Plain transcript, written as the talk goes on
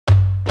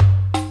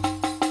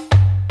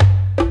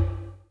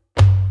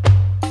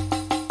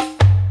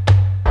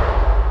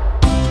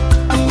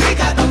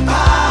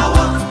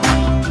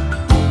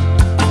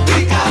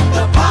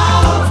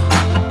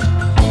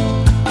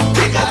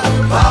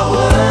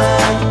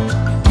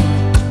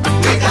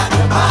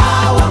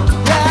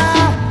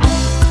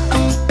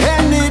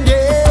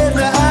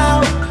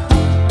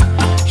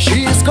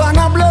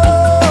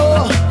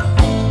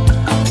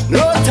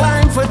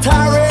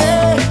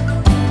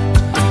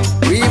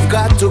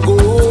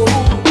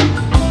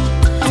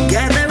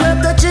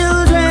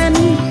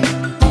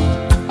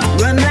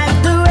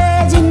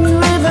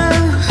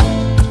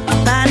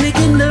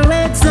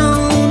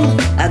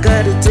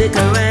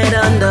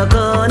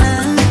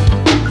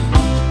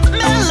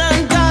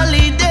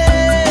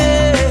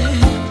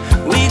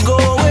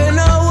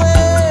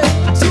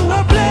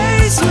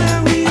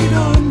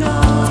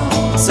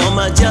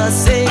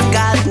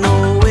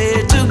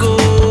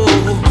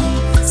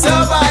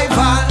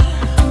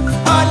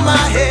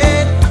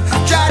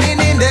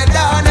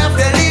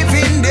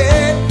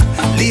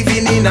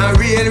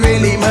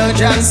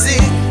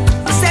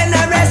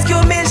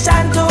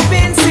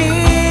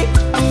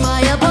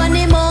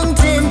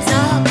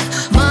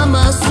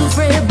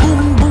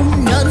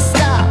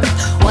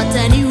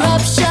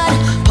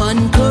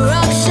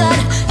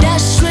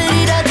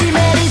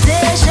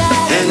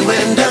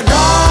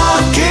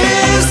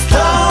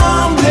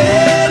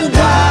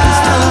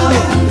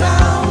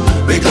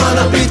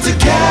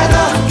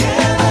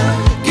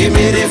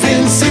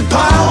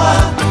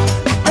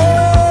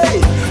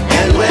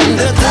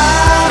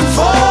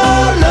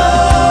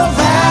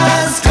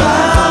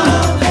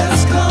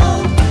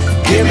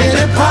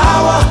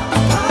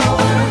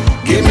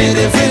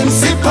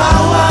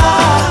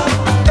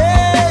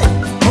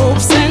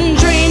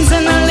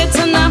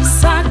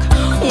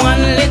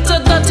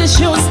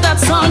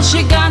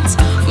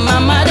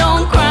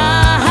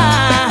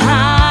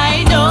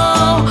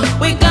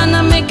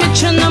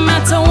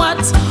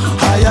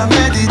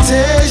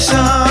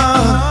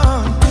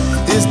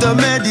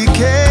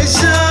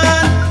eradication.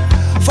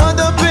 For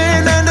the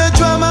pain and the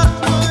trauma,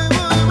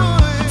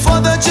 for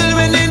the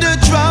children in the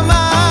trauma.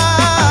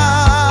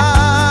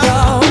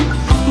 Yo,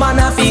 man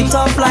a feet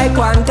up like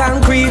one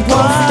concrete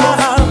wall.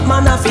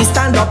 Man a feet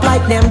stand up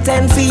like them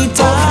 10 feet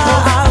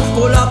tall.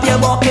 Pull up your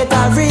bucket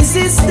of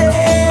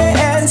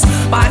resistance.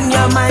 Ban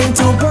your mind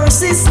to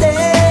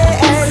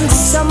persistence.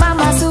 So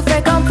mama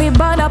Soufriere comfy,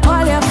 burn up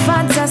all your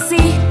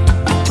fantasy.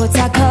 Put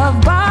a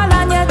curveball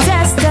on your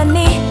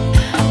destiny.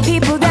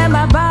 People them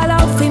a ball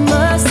out for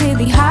mercy.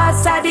 The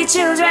hearts of the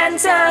children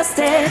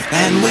thirsty.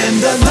 And when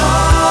the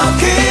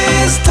knock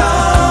is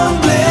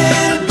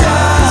tumbling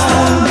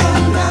down,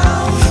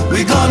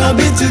 we gonna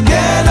be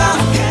together.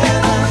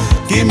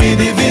 Give me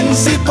the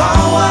Vincy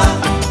power.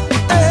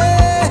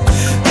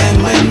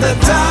 And when the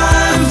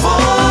time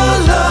for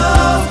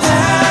love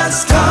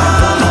has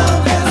come,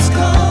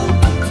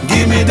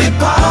 give me the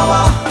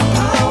power.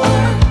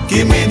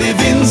 Give me the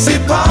Vincy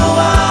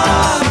power.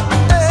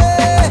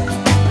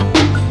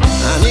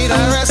 I need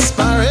a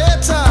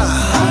respirator.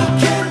 I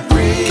can't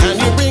breathe. Can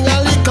you bring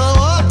a little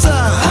water?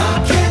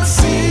 I can't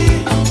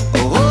see.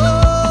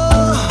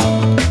 Oh,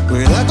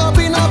 we're like up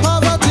in a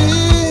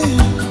poverty.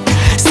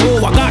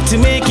 So I got to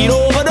make it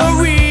over the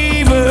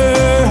river.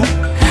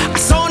 I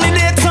saw the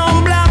day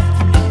turn black.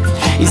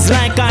 It's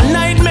like a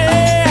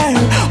nightmare.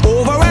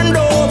 Over and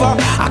over.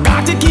 I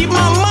got to keep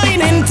my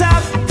mind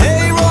intact.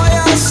 Hey,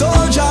 royal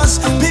soldiers,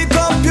 pick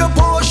up your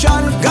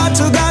potion. Got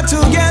to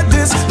get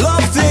this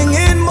love thing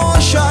in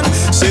motion.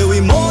 Say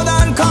we more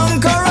than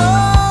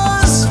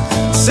conquerors.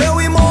 Say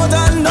we more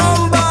than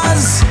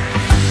numbers.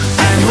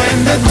 And when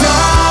the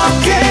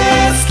dark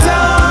is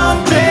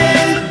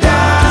tumbling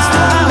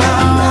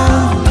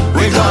down,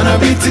 we're gonna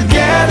be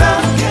together.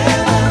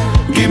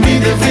 Give me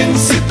the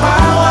Vincy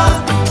power.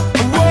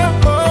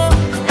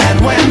 And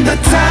when the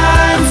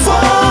time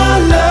for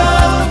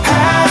love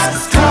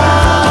has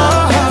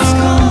come,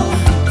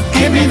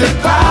 give me the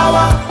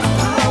power.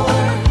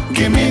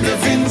 Give me the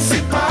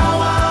Vincy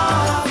power.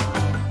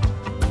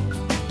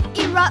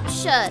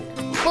 Eruption.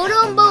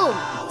 Boom boom.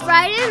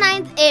 Friday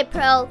 9th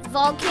April,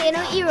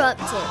 volcano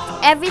erupted.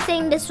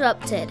 Everything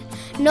disrupted.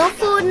 No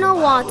food, no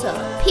water.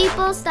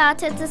 People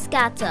started to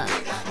scatter.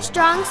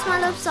 Strong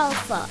smell of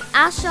sulfur.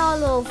 Ash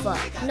all over.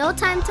 No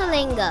time to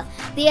linger.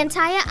 The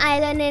entire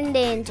island in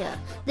danger.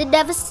 The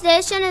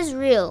devastation is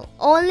real.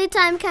 Only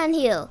time can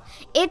heal.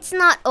 It's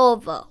not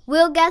over.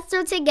 We'll get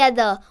through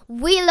together.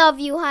 We love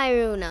you,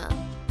 Haruna.